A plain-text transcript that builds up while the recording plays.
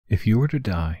If you were to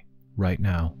die right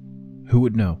now, who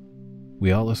would know?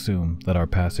 We all assume that our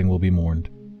passing will be mourned.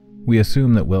 We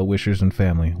assume that well-wishers and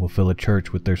family will fill a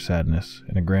church with their sadness,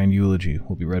 and a grand eulogy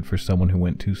will be read for someone who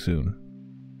went too soon.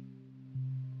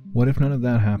 What if none of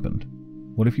that happened?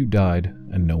 What if you died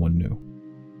and no one knew?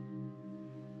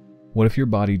 What if your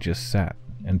body just sat,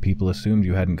 and people assumed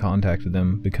you hadn't contacted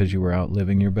them because you were out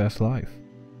living your best life?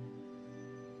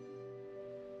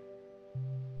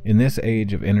 In this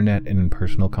age of internet and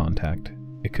impersonal contact,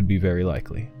 it could be very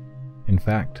likely. In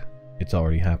fact, it's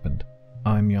already happened.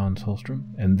 I'm Jan Solstrom,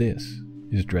 and this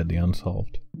is Dread the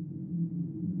Unsolved.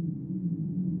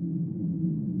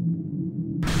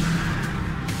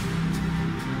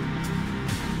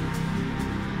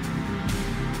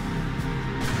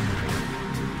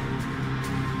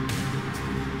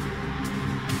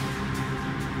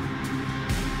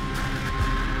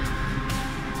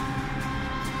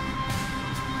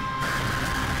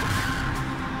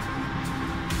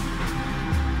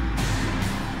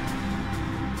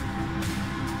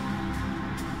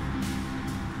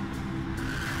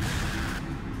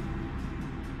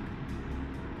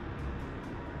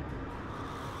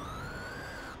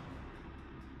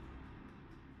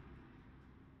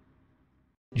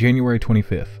 January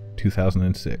 25th,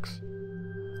 2006.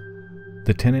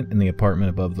 The tenant in the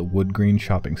apartment above the Wood Green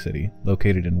shopping city,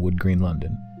 located in Wood Green,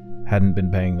 London, hadn't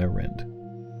been paying their rent.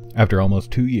 After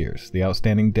almost 2 years, the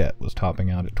outstanding debt was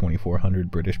topping out at £2,400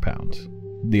 British.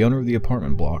 The owner of the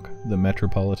apartment block, the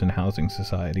Metropolitan Housing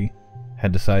Society,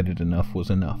 had decided enough was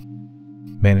enough.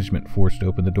 Management forced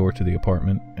open the door to the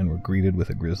apartment and were greeted with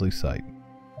a grisly sight.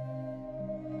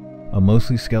 A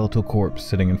mostly skeletal corpse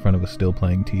sitting in front of a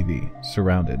still-playing TV,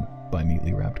 surrounded by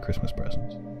neatly wrapped Christmas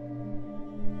presents.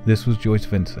 This was Joyce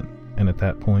Vincent, and at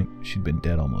that point, she'd been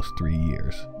dead almost 3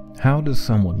 years. How does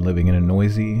someone living in a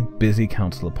noisy, busy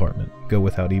council apartment go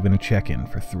without even a check-in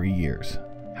for 3 years?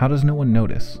 How does no one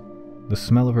notice? The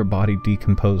smell of her body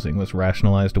decomposing was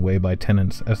rationalized away by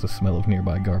tenants as the smell of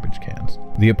nearby garbage cans.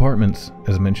 The apartments,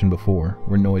 as mentioned before,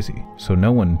 were noisy, so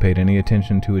no one paid any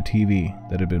attention to a TV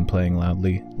that had been playing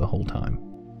loudly the whole time.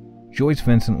 Joyce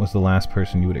Vincent was the last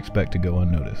person you would expect to go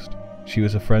unnoticed. She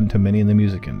was a friend to many in the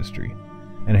music industry,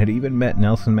 and had even met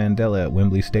Nelson Mandela at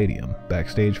Wembley Stadium,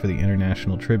 backstage for the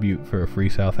international tribute for a Free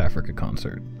South Africa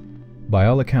concert. By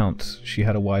all accounts, she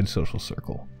had a wide social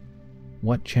circle.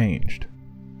 What changed?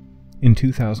 In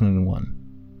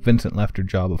 2001, Vincent left her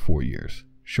job of 4 years.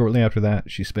 Shortly after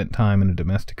that, she spent time in a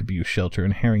domestic abuse shelter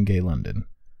in Haringey, London,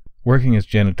 working as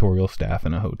janitorial staff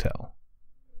in a hotel.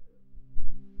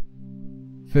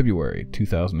 February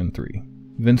 2003,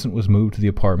 Vincent was moved to the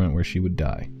apartment where she would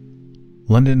die.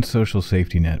 London's social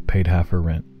safety net paid half her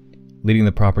rent, leading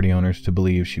the property owners to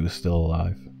believe she was still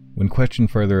alive. When questioned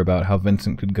further about how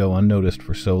Vincent could go unnoticed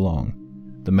for so long,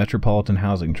 the Metropolitan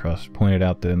Housing Trust pointed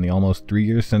out that in the almost 3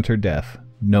 years since her death,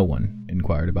 no one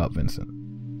inquired about Vincent.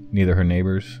 Neither her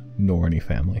neighbors, nor any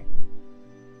family.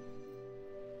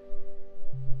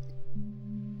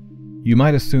 You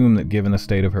might assume that given the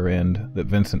state of her end, that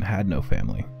Vincent had no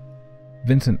family.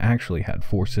 Vincent actually had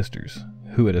 4 sisters,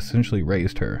 who had essentially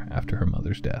raised her after her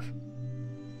mother's death.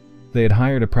 They had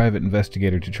hired a private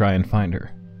investigator to try and find her.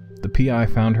 The PI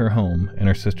found her home, and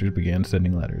her sisters began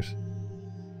sending letters.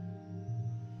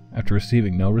 After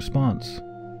receiving no response,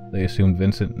 they assumed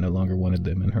Vincent no longer wanted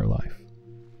them in her life.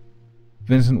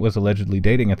 Vincent was allegedly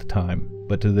dating at the time,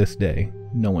 but to this day,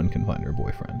 no one can find her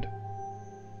boyfriend.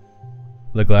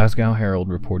 The Glasgow Herald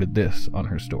reported this on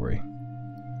her story.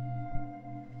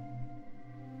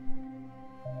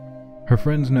 Her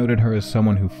friends noted her as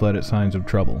someone who fled at signs of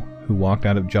trouble, who walked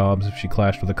out of jobs if she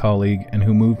clashed with a colleague, and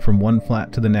who moved from one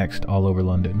flat to the next all over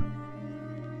London.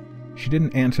 She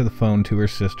didn't answer the phone to her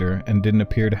sister and didn't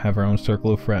appear to have her own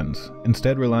circle of friends,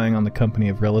 instead relying on the company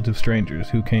of relative strangers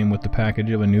who came with the package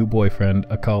of a new boyfriend,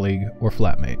 a colleague, or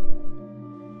flatmate.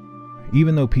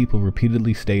 Even though people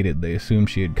repeatedly stated they assumed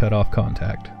she had cut off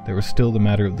contact, there was still the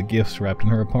matter of the gifts wrapped in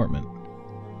her apartment.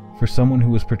 For someone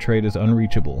who was portrayed as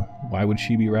unreachable, why would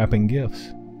she be wrapping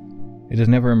gifts? It has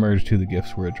never emerged who the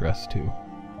gifts were addressed to.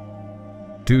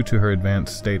 Due to her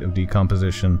advanced state of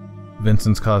decomposition,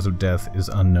 Vincent's cause of death is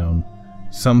unknown.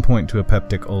 Some point to a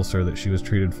peptic ulcer that she was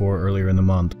treated for earlier in the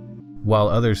month, while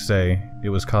others say it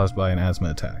was caused by an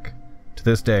asthma attack. To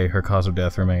this day, her cause of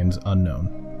death remains unknown.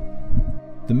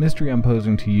 The mystery I'm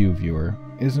posing to you, viewer,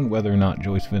 isn't whether or not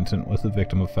Joyce Vincent was the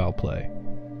victim of foul play.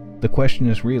 The question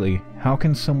is really, how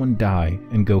can someone die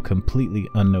and go completely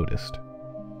unnoticed?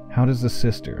 How does a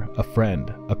sister, a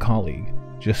friend, a colleague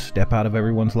just step out of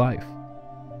everyone's life?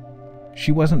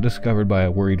 She wasn't discovered by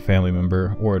a worried family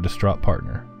member or a distraught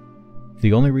partner.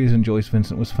 The only reason Joyce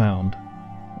Vincent was found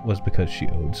was because she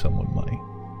owed someone money.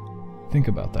 Think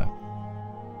about that.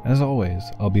 As always,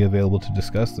 I'll be available to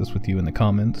discuss this with you in the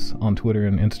comments, on Twitter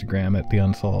and Instagram at The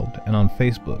Unsolved, and on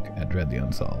Facebook at Dread the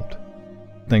Unsolved.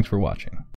 Thanks for watching.